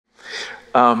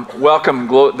Welcome,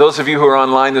 those of you who are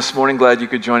online this morning. Glad you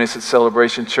could join us at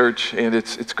Celebration Church, and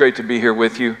it's great to be here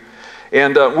with you.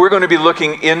 And we're going to be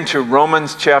looking into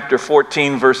Romans chapter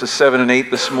 14, verses 7 and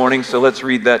 8 this morning, so let's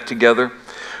read that together.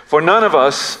 For none of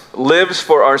us lives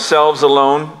for ourselves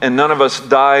alone, and none of us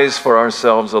dies for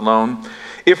ourselves alone.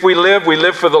 If we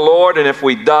live for the Lord, and if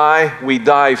we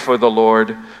die for the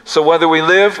Lord. So whether we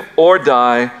live or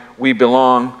die, we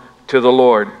belong to the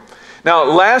Lord. Now,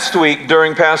 last week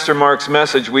during Pastor Mark's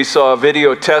message, we saw a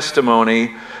video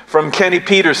testimony from Kenny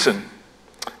Peterson.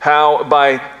 How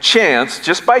by chance,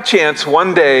 just by chance,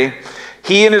 one day,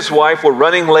 he and his wife were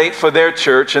running late for their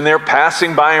church, and they're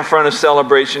passing by in front of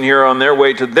Celebration here on their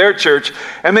way to their church,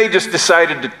 and they just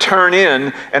decided to turn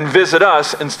in and visit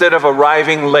us instead of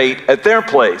arriving late at their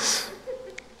place.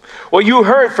 Well, you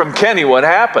heard from Kenny what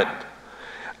happened.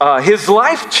 His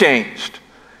life changed.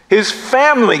 His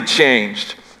family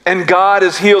changed. And God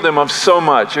has healed him of so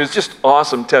much. It was just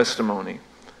awesome testimony.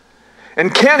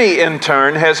 And Kenny, in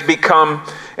turn, has become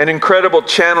an incredible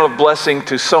channel of blessing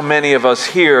to so many of us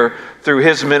here through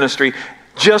his ministry.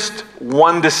 Just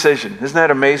one decision. Isn't that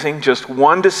amazing? Just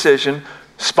one decision,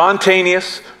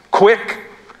 spontaneous, quick,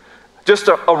 just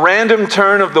a random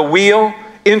turn of the wheel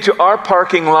into our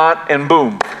parking lot, and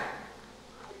boom,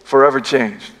 forever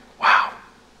changed. Wow.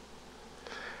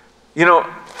 You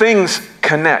know, things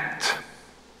connect.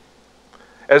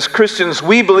 As Christians,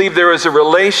 we believe there is a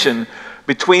relation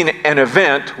between an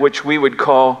event, which we would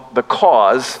call the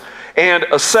cause, and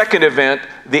a second event,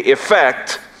 the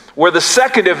effect, where the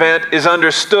second event is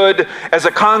understood as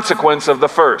a consequence of the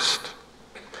first.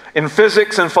 In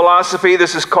physics and philosophy,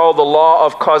 this is called the law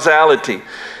of causality.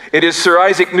 It is Sir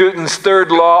Isaac Newton's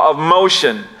third law of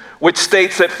motion, which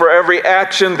states that for every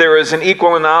action there is an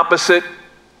equal and opposite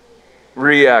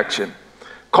reaction.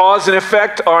 Cause and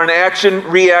effect are an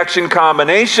action-reaction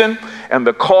combination, and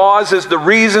the cause is the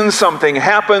reason something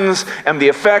happens, and the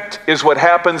effect is what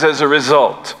happens as a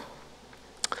result.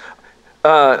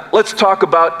 Let's talk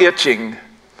about itching.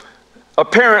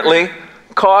 Apparently,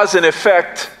 cause and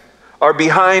effect are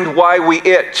behind why we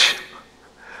itch.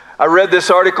 I read this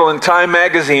article in Time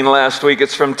Magazine last week.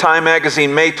 It's from Time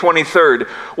Magazine, May 23rd.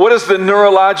 What is the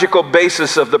neurological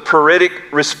basis of the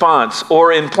pruritic response?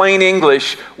 Or in plain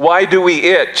English, why do we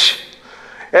itch?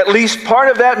 At least part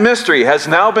of that mystery has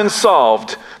now been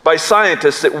solved by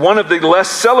scientists at one of the less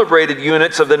celebrated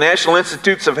units of the National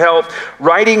Institutes of Health.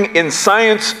 Writing in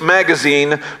Science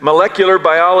magazine, molecular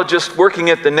biologists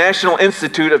working at the National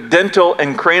Institute of Dental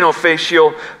and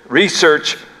Craniofacial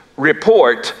Research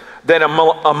report that a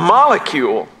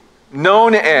molecule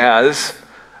known as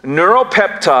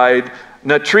neuropeptide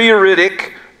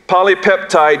natriuretic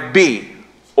polypeptide B,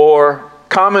 or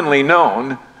commonly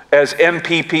known as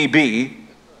NPPB,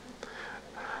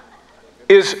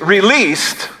 is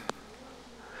released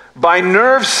by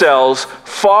nerve cells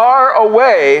far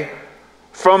away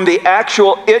from the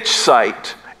actual itch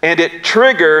site, and it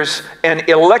triggers an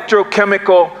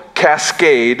electrochemical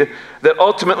cascade that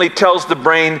ultimately tells the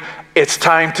brain it's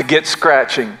time to get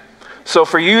scratching. So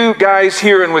for you guys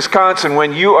here in Wisconsin,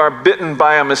 when you are bitten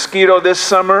by a mosquito this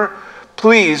summer,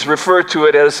 please refer to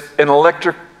it as an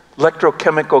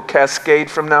electrochemical cascade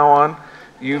from now on.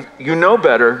 You know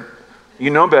better. You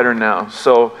know better now.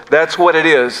 So that's what it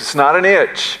is. It's not an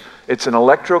itch. It's an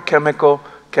electrochemical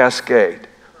cascade.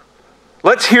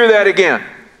 Let's hear that again.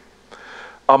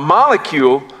 A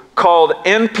molecule called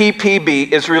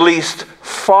NPPB is released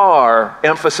far,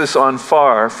 emphasis on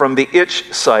far, from the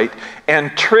itch site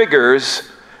and triggers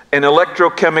an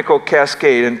electrochemical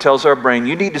cascade and tells our brain,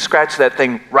 you need to scratch that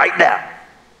thing right now.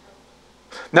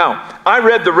 Now, I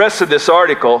read the rest of this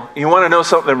article. You want to know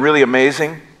something really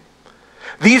amazing?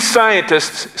 These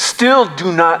scientists still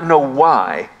do not know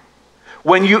why,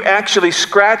 when you actually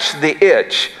scratch the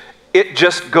itch, it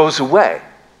just goes away.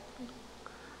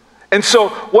 And so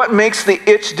what makes the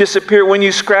itch disappear when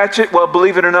you scratch it? Well,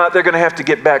 believe it or not, they're going to have to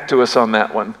get back to us on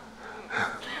that one.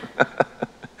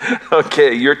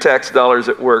 Okay, your tax dollars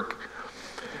at work.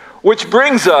 Which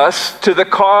brings us to the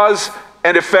cause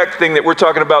and effect thing that we're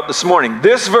talking about this morning.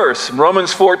 This verse,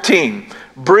 Romans 14,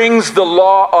 brings the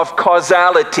law of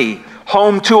causality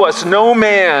home to us. No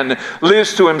man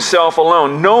lives to himself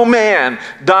alone. No man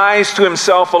dies to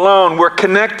himself alone. We're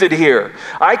connected here.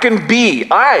 I can be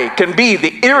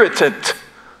the irritant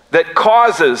that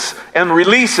causes and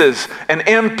releases an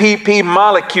MPP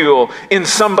molecule in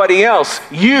somebody else.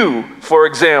 You, for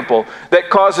example, that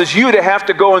causes you to have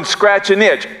to go and scratch an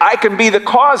itch. I can be the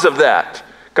cause of that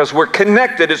because we're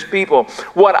connected as people.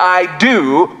 What I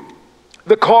do,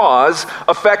 the cause,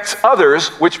 affects others,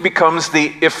 which becomes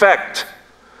the effect.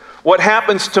 What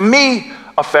happens to me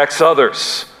affects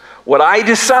others. What I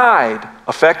decide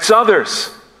affects others.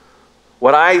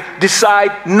 What I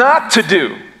decide not to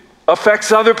do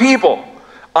affects other people.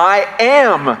 I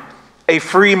am a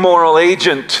free moral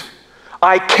agent.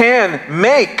 I can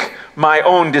make my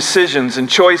own decisions and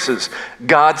choices.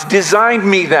 God's designed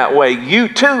me that way. You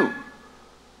too.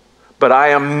 But I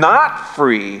am not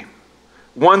free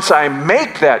once I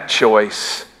make that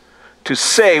choice to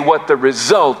say what the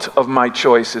result of my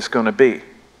choice is going to be.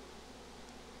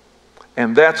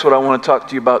 And that's what I want to talk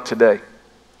to you about today.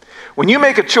 When you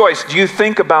make a choice, do you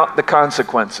think about the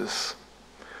consequences?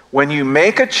 When you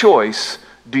make a choice,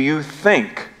 do you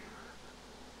think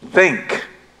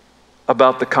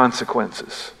about the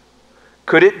consequences?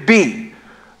 Could it be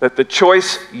that the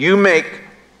choice you make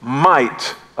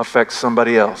might affect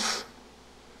somebody else?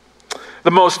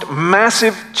 The most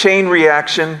massive chain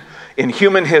reaction in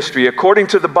human history, according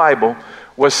to the Bible,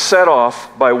 was set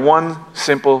off by one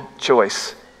simple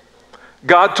choice.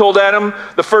 God told Adam,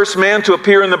 the first man to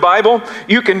appear in the Bible,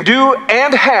 you can do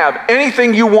and have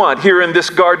anything you want here in this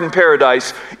garden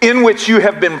paradise in which you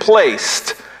have been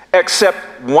placed,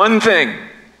 except one thing.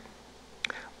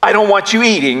 I don't want you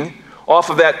eating off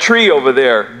of that tree over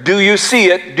there. Do you see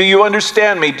it? Do you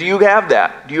understand me? Do you have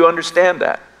that? Do you understand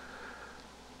that?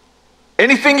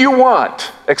 Anything you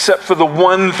want, except for the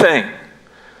one thing.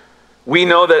 We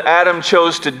know that Adam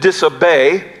chose to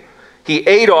disobey. He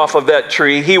ate off of that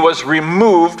tree. He was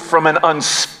removed from an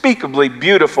unspeakably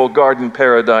beautiful garden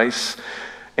paradise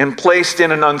and placed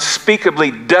in an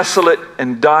unspeakably desolate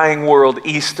and dying world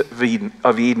east of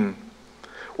Eden.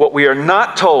 What we are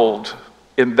not told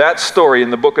in that story in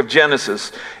the book of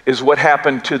Genesis is what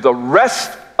happened to the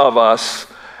rest of us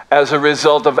as a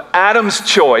result of Adam's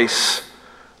choice,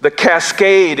 the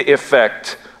cascade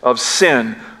effect of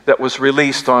sin that was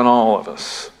released on all of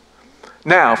us.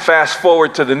 Now, fast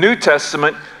forward to the New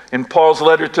Testament in Paul's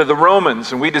letter to the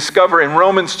Romans, and we discover in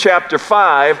Romans chapter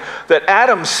 5 that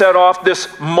Adam set off this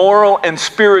moral and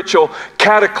spiritual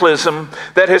cataclysm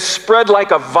that has spread like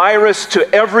a virus to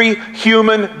every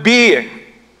human being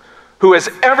who has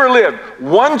ever lived.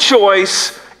 One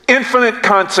choice, infinite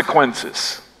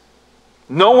consequences.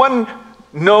 No one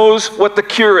knows what the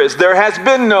cure is. There has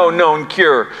been no known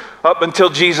cure up until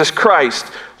Jesus Christ.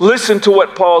 Listen to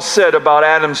what Paul said about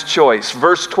Adam's choice.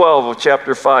 Verse 12 of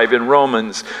chapter 5 in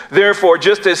Romans. Therefore,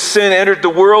 just as sin entered the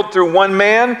world through one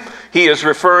man, he is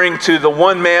referring to the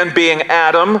one man being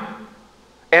Adam,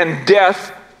 and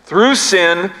death through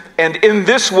sin, and in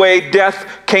this way death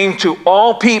came to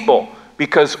all people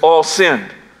because all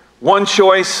sinned. One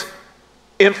choice,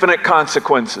 infinite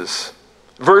consequences.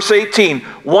 Verse 18,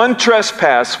 one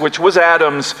trespass, which was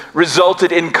Adam's,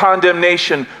 resulted in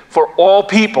condemnation for all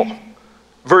people.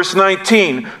 Verse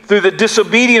 19, through the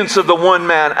disobedience of the one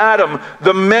man, Adam,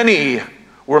 the many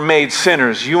were made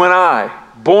sinners. You and I,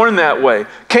 born that way.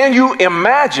 Can you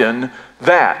imagine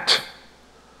that?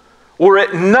 Were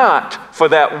it not for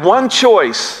that one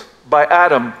choice by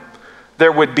Adam,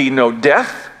 there would be no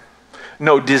death,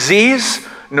 no disease,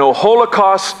 no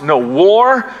Holocaust, no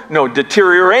war, no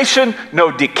deterioration,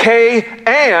 no decay,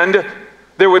 and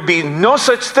there would be no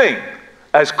such thing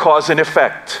as cause and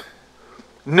effect.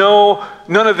 No,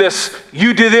 none of this,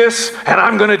 you do this and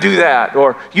I'm going to do that,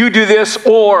 or you do this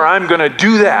or I'm going to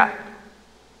do that.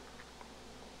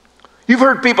 You've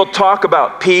heard people talk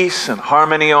about peace and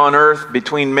harmony on earth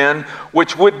between men,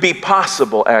 which would be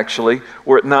possible, actually,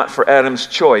 were it not for Adam's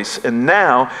choice. And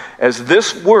now, as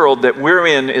this world that we're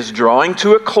in is drawing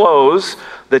to a close,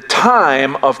 the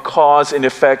time of cause and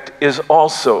effect is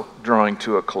also drawing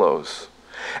to a close.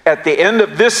 At the end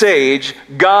of this age,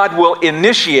 God will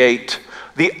initiate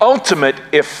the ultimate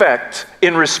effect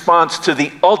in response to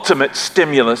the ultimate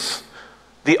stimulus,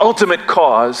 the ultimate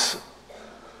cause.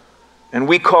 And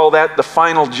we call that the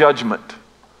final judgment.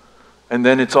 And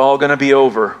then it's all going to be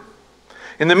over.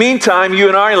 In the meantime, you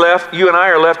and I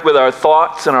are left with our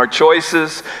thoughts and our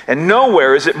choices. And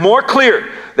nowhere is it more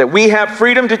clear that we have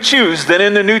freedom to choose than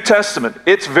in the New Testament.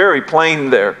 It's very plain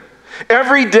there.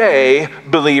 Every day,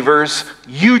 believers,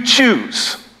 you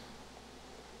choose.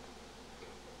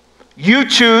 You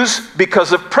choose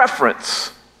because of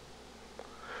preference.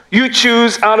 You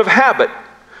choose out of habit.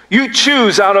 You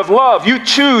choose out of love. You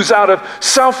choose out of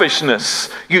selfishness.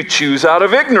 You choose out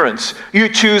of ignorance. You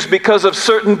choose because of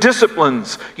certain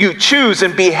disciplines. You choose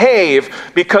and behave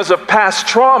because of past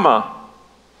trauma.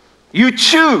 You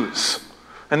choose.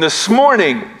 And this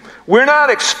morning, we're not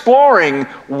exploring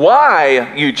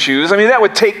why you choose. I mean, that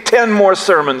would take 10 more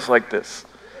sermons like this.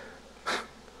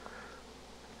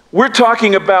 We're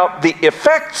talking about the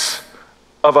effects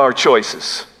of our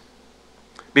choices.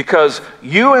 Because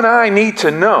you and I need to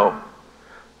know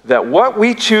that what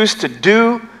we choose to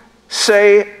do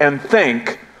say, and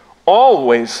think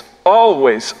always,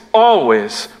 always,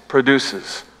 always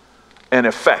produces an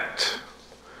effect.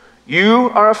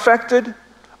 You are affected,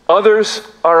 others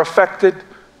are affected,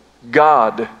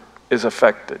 God is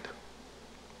affected.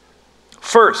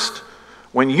 First,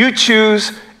 when you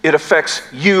choose, it affects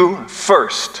you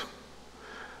first.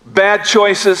 Bad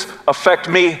choices affect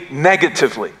me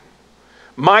negatively.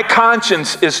 My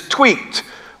conscience is tweaked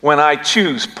when I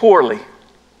choose poorly.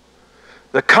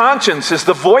 The conscience is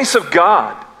the voice of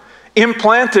God,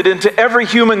 implanted into every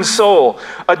human soul,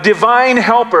 a divine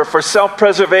helper for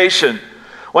self-preservation.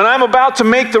 When I'm about to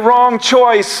make the wrong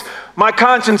choice, my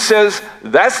conscience says,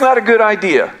 that's not a good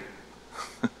idea.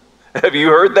 Have you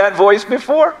heard that voice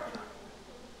before?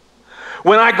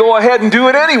 When I go ahead and do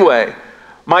it anyway,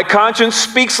 my conscience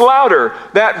speaks louder.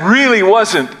 That really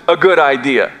wasn't a good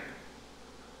idea.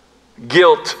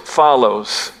 Guilt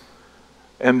follows.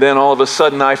 And then all of a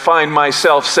sudden I find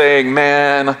myself saying,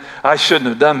 man, I shouldn't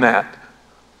have done that.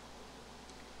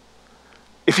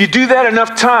 If you do that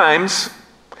enough times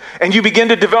and you begin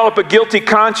to develop a guilty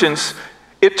conscience,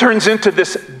 it turns into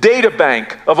this data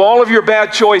bank of all of your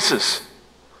bad choices.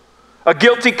 A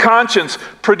guilty conscience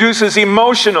produces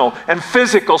emotional and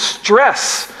physical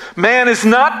stress. Man is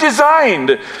not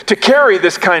designed to carry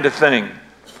this kind of thing.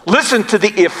 Listen to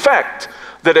the effect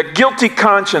that a guilty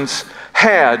conscience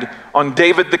had on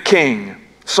David the king.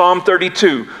 Psalm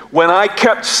 32, when I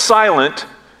kept silent,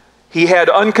 he had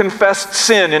unconfessed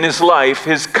sin in his life.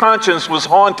 His conscience was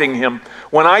haunting him.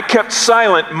 When I kept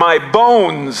silent, my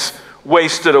bones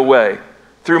wasted away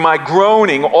through my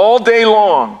groaning all day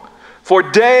long. For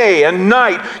day and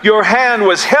night your hand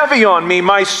was heavy on me.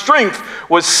 My strength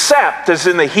was sapped as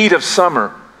in the heat of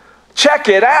summer. Check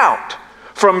it out.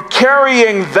 From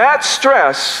carrying that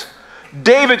stress,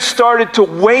 David started to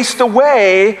waste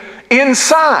away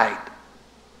inside.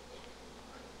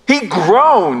 He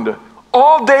groaned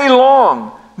all day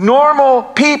long. Normal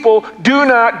people do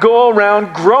not go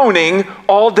around groaning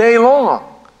all day long.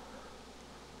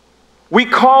 We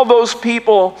call those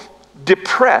people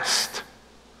depressed.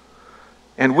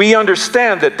 And we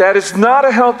understand that that is not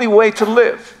a healthy way to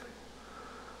live.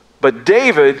 But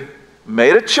David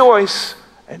made a choice,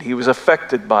 and he was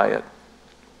affected by it.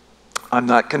 I'm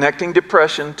not connecting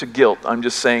depression to guilt. I'm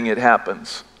just saying it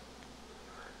happens.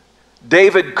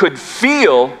 David could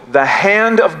feel the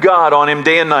hand of God on him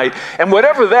day and night. And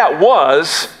whatever that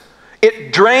was,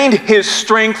 it drained his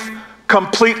strength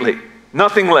completely.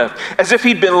 Nothing left. As if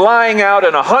he'd been lying out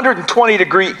in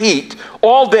 120-degree heat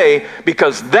all day,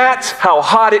 because that's how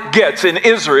hot it gets in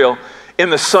Israel in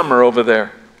the summer over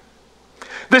there.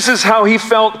 This is how he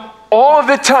felt all of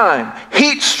the time.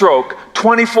 Heat stroke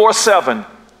 24/7.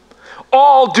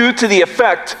 All due to the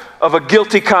effect of a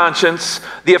guilty conscience,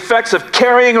 the effects of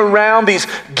carrying around these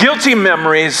guilty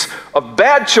memories of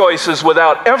bad choices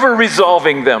without ever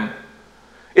resolving them.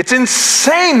 It's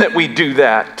insane that we do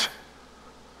that.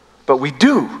 But we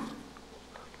do.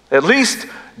 At least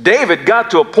David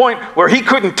got to a point where he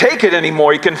couldn't take it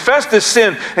anymore. He confessed his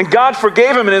sin and God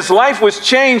forgave him and his life was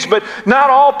changed. But not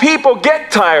all people get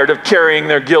tired of carrying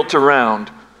their guilt around.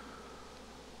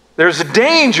 There's a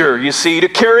danger, you see, to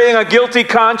carrying a guilty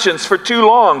conscience for too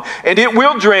long. And it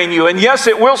will drain you. And yes,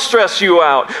 it will stress you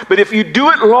out. But if you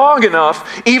do it long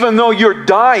enough, even though you're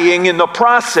dying in the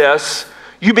process,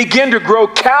 you begin to grow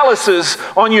calluses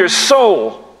on your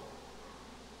soul.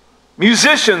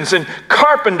 Musicians and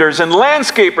carpenters and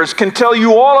landscapers can tell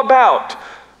you all about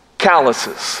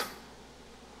calluses.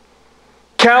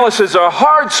 Calluses are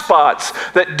hard spots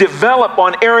that develop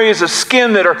on areas of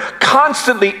skin that are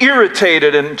constantly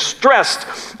irritated and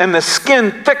stressed, and the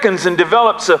skin thickens and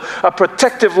develops a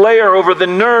protective layer over the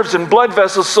nerves and blood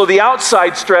vessels so the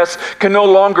outside stress can no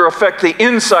longer affect the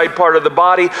inside part of the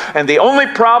body. And the only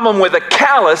problem with a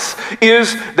callus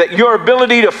is that your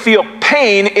ability to feel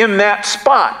pain in that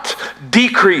spot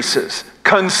decreases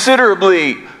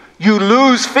considerably. You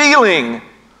lose feeling.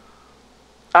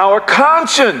 Our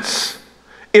conscience,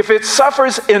 if it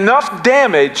suffers enough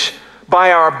damage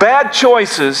by our bad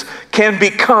choices, can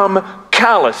become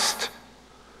calloused.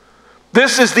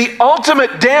 This is the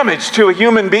ultimate damage to a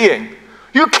human being.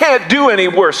 You can't do any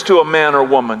worse to a man or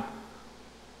woman.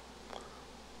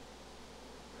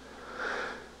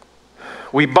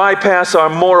 We bypass our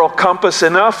moral compass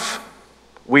enough.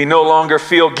 We no longer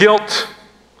feel guilt.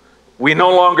 We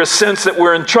no longer sense that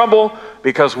we're in trouble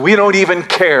because we don't even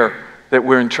care that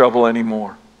we're in trouble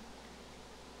anymore.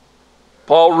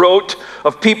 Paul wrote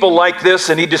of people like this,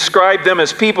 and he described them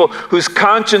as people whose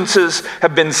consciences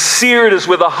have been seared as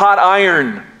with a hot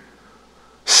iron.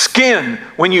 Skin,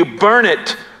 when you burn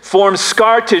it, forms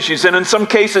scar tissues and in some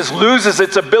cases loses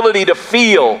its ability to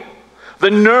feel.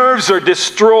 The nerves are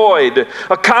destroyed.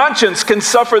 A conscience can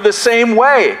suffer the same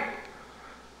way.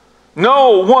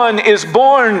 No one is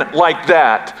born like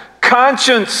that.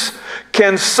 Conscience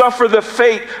can suffer the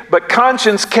fate, but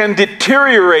conscience can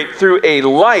deteriorate through a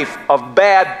life of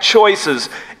bad choices,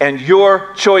 and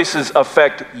your choices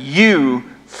affect you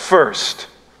first.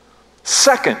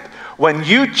 Second, when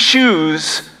you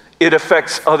choose, it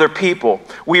affects other people.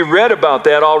 We read about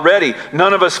that already.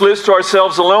 None of us lives to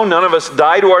ourselves alone. None of us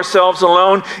die to ourselves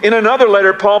alone. In another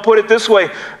letter, Paul put it this way,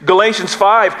 Galatians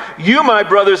 5, you, my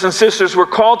brothers and sisters, were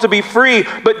called to be free,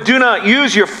 but do not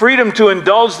use your freedom to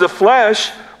indulge the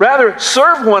flesh. Rather,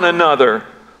 serve one another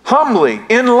humbly,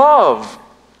 in love.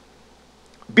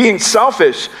 Being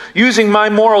selfish, using my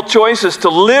moral choices to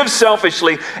live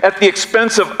selfishly at the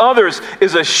expense of others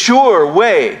is a sure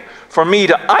way for me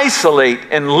to isolate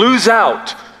and lose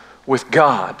out with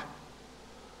God.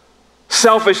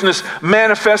 Selfishness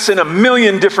manifests in a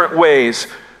million different ways.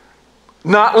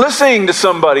 Not listening to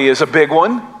somebody is a big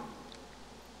one.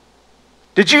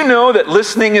 Did you know that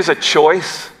listening is a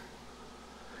choice?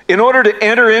 In order to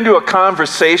enter into a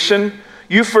conversation,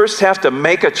 you first have to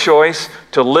make a choice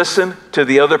to listen to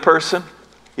the other person.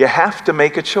 You have to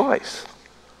make a choice.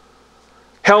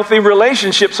 Healthy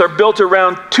relationships are built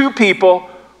around two people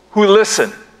who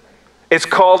listen. It's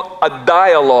called a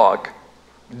dialogue.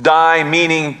 Die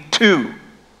meaning two.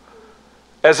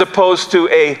 As opposed to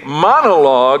a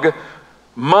monologue,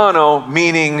 mono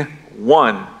meaning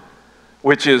one,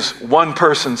 which is one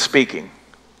person speaking.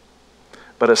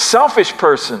 But a selfish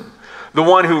person, the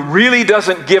one who really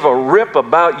doesn't give a rip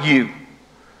about you,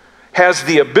 has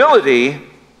the ability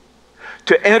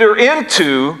to enter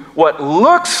into what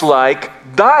looks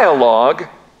like dialogue,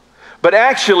 but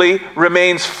actually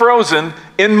remains frozen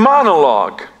in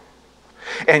monologue.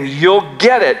 And you'll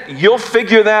get it. You'll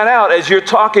figure that out as you're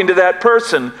talking to that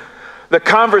person. The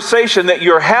conversation that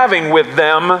you're having with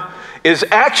them is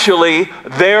actually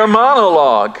their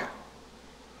monologue.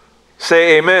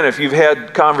 Say amen if you've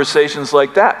had conversations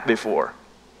like that before.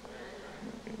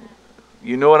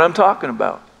 You know what I'm talking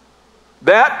about.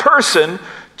 That person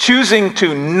choosing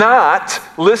to not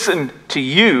listen to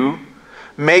you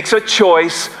makes a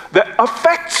choice that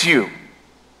affects you.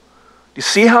 You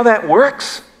see how that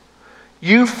works?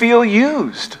 You feel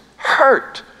used,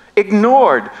 hurt,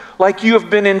 ignored, like you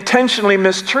have been intentionally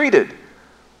mistreated.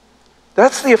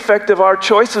 That's the effect of our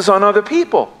choices on other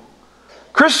people.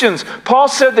 Christians, Paul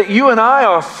said that you and I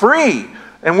are free,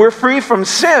 and we're free from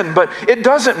sin, but it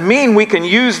doesn't mean we can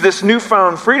use this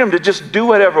newfound freedom to just do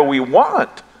whatever we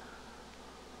want.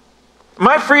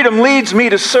 My freedom leads me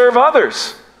to serve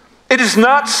others. It is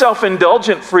not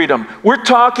self-indulgent freedom. We're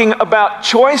talking about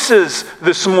choices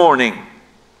this morning.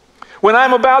 When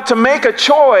I'm about to make a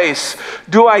choice,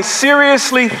 do I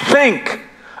seriously think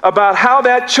about how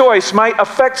that choice might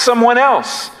affect someone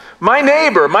else? My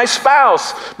neighbor, my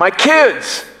spouse, my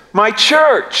kids, my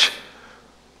church.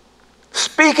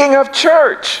 Speaking of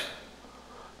church,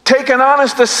 take an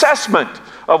honest assessment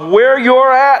of where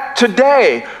you're at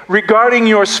today regarding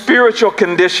your spiritual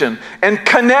condition and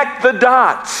connect the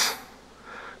dots.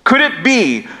 Could it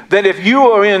be that if you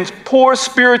are in poor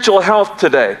spiritual health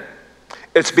today,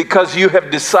 it's because you have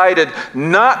decided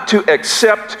not to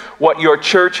accept what your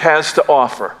church has to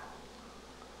offer?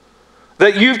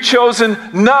 That you've chosen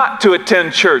not to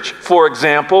attend church, for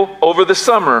example, over the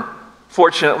summer.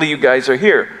 Fortunately, you guys are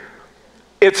here.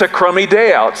 It's a crummy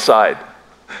day outside.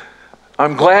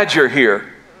 I'm glad you're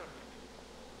here.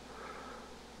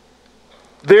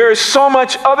 There is so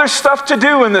much other stuff to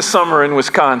do in the summer in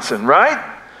Wisconsin,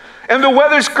 right? And the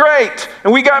weather's great,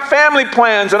 and we got family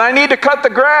plans, and I need to cut the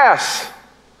grass.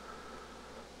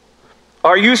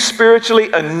 Are you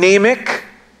spiritually anemic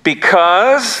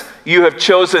because you have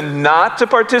chosen not to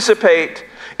participate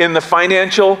in the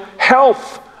financial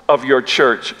health of your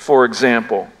church, for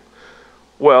example?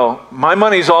 Well, my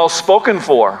money's all spoken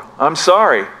for. I'm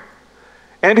sorry.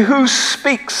 And who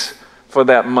speaks for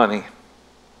that money?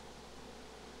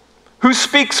 Who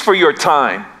speaks for your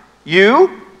time?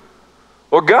 You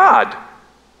or God?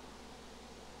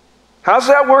 How's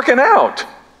that working out?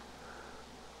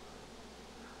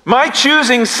 My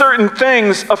choosing certain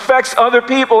things affects other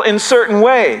people in certain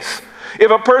ways.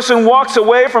 If a person walks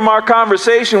away from our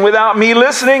conversation without me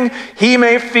listening, he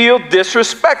may feel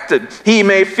disrespected. He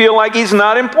may feel like he's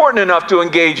not important enough to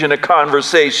engage in a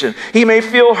conversation. He may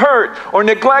feel hurt or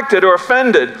neglected or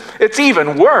offended. It's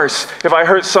even worse if I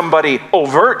hurt somebody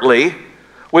overtly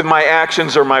with my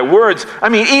actions or my words. I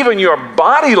mean, even your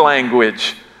body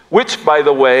language, which, by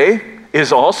the way,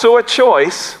 is also a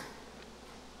choice,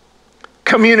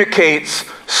 communicates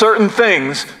certain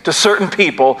things to certain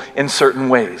people in certain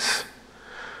ways.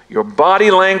 Your body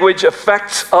language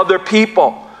affects other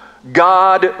people.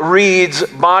 God reads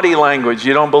body language.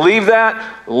 You don't believe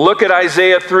that? Look at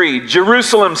Isaiah 3.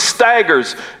 Jerusalem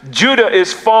staggers. Judah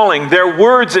is falling. Their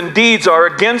words and deeds are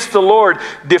against the Lord,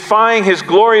 defying his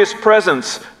glorious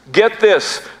presence. Get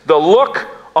this. The look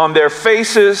on their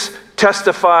faces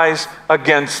testifies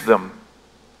against them.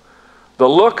 The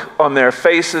look on their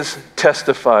faces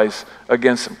testifies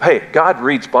against them. Hey, God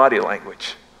reads body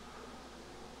language.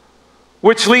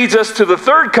 Which leads us to the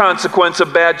third consequence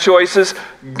of bad choices.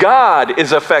 God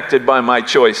is affected by my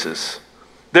choices.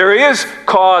 There is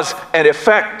cause and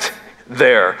effect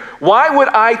there. Why would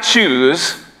I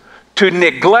choose to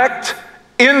neglect,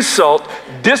 insult,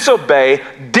 disobey,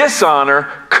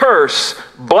 dishonor, curse,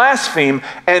 blaspheme,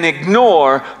 and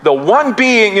ignore the one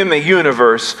being in the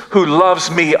universe who loves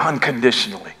me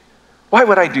unconditionally? Why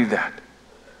would I do that?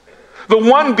 The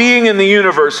one being in the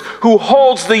universe who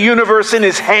holds the universe in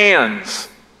his hands.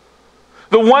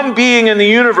 The one being in the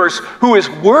universe who is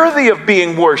worthy of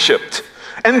being worshiped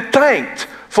and thanked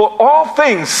for all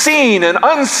things seen and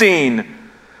unseen.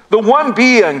 The one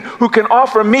being who can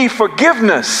offer me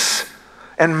forgiveness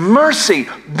and mercy.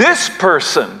 This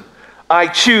person I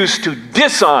choose to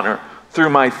dishonor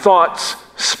through my thoughts,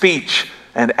 speech,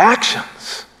 and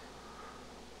actions.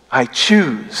 I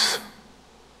choose.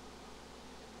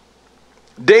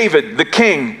 David, the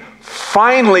king,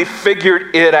 finally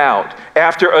figured it out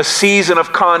after a season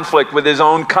of conflict with his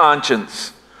own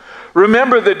conscience.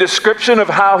 Remember the description of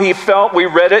how he felt? We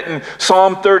read it in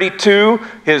Psalm 32.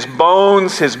 His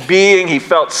bones, his being, he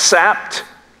felt sapped.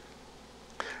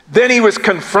 Then he was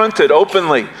confronted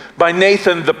openly by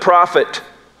Nathan the prophet.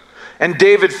 And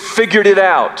David figured it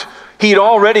out. He'd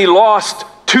already lost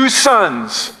 2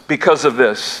 sons because of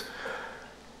this.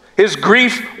 His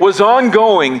grief was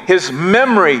ongoing, his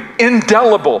memory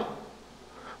indelible.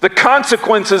 The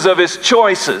consequences of his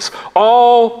choices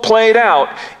all played out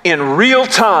in real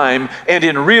time and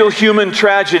in real human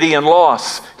tragedy and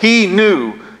loss. He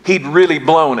knew he'd really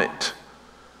blown it.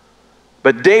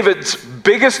 But David's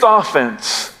biggest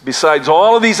offense, besides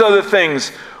all of these other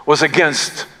things, was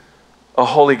against a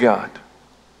holy God.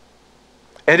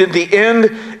 And in the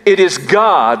end, it is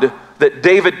God that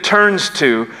David turns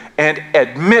to and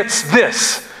admits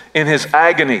this in his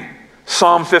agony.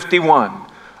 Psalm 51,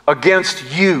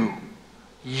 against you,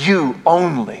 you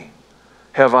only,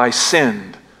 have I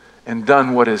sinned and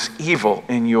done what is evil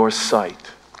in your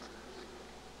sight.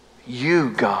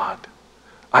 You, God,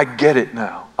 I get it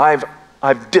now.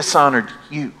 I've dishonored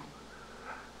you.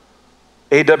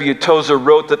 A.W. Tozer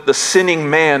wrote that the sinning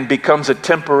man becomes a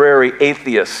temporary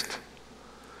atheist.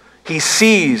 He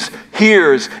sees,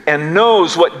 hears, and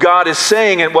knows what God is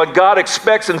saying and what God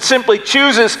expects and simply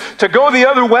chooses to go the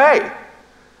other way.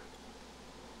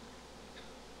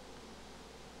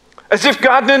 As if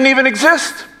God didn't even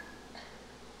exist.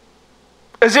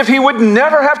 As if he would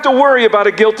never have to worry about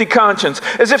a guilty conscience.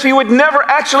 As if he would never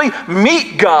actually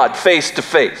meet God face to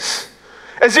face.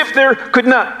 As if there could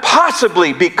not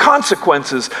possibly be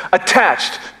consequences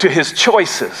attached to his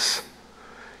choices.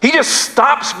 He just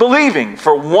stops believing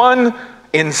for one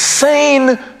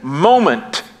insane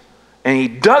moment, and he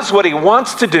does what he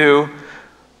wants to do,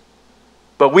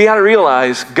 but we got to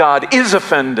realize God is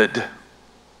offended.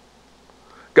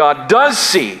 God does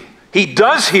see, he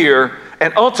does hear,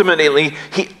 and ultimately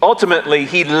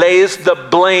he lays the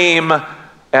blame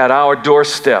at our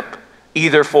doorstep,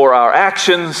 either for our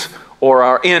actions or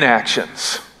our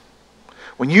inactions.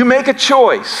 When you make a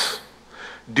choice,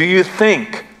 do you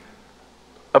think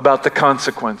about the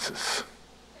consequences?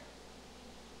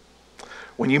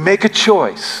 When you make a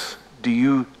choice, do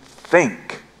you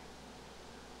think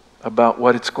about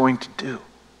what it's going to do?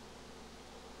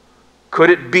 Could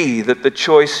it be that the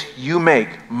choice you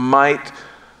make might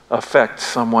affect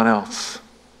someone else?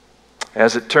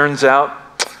 As it turns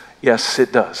out, yes,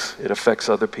 it does. It affects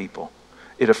other people.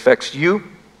 It affects you,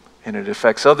 and it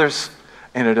affects others,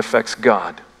 and it affects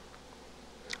God.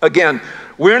 Again,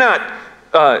 we're not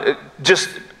just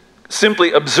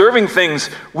simply observing things.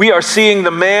 We are seeing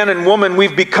the man and woman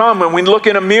we've become when we look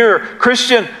in a mirror.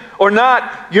 Christian or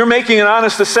not, you're making an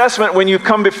honest assessment when you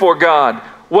come before God.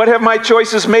 What have my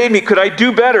choices made me? Could I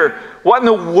do better? What in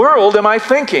the world am I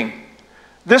thinking?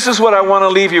 This is what I want to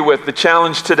leave you with, the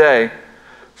challenge today.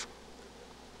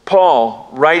 Paul,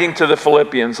 writing to the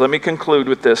Philippians, let me conclude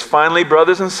with this. Finally,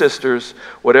 brothers and sisters,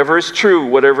 whatever is true,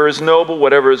 whatever is noble,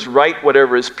 whatever is right,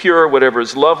 whatever is pure, whatever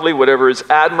is lovely, whatever is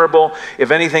admirable, if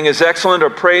anything is excellent or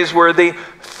praiseworthy,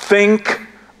 think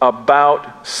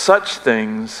about such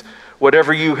things.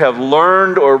 Whatever you have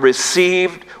learned or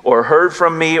received or heard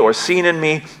from me or seen in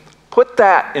me, put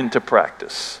that into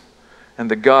practice. and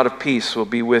the God of peace will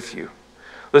be with you.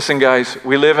 Listen, guys,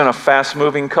 we live in a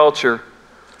fast-moving culture.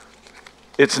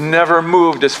 It's never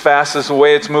moved as fast as the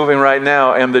way it's moving right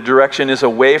now, and the direction is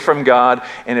away from God.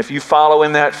 And if you follow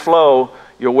in that flow,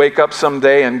 you'll wake up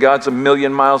someday and God's a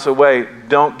million miles away.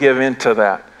 Don't give in to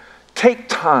that. Take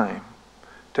time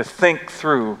to think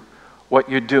through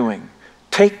what you're doing.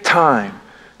 Take time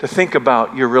to think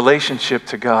about your relationship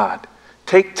to God.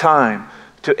 Take time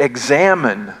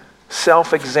to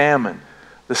self-examine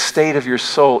the state of your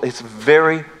soul. It's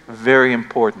very, very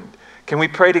important. Can we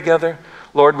pray together?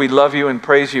 Lord, we love you and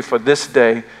praise you for this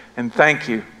day, and thank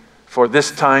you for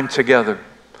this time together.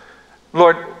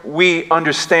 Lord, we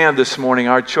understand this morning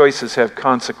our choices have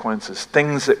consequences.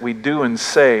 Things that we do and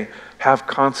say have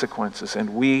consequences,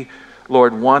 and we,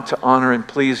 Lord, want to honor and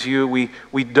please you.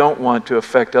 We don't want to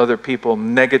affect other people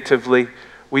negatively.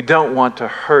 We don't want to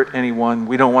hurt anyone.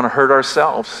 We don't want to hurt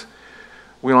ourselves.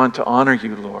 We want to honor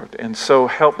you, Lord. And so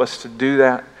help us to do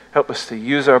that. Help us to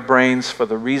use our brains for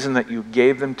the reason that you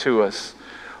gave them to us,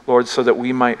 Lord, so that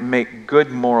we might make good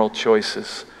moral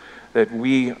choices, that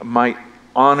we might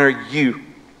honor you,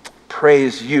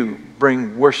 praise you,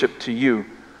 bring worship to you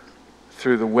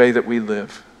through the way that we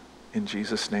live. In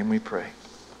Jesus' name we pray.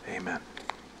 Amen.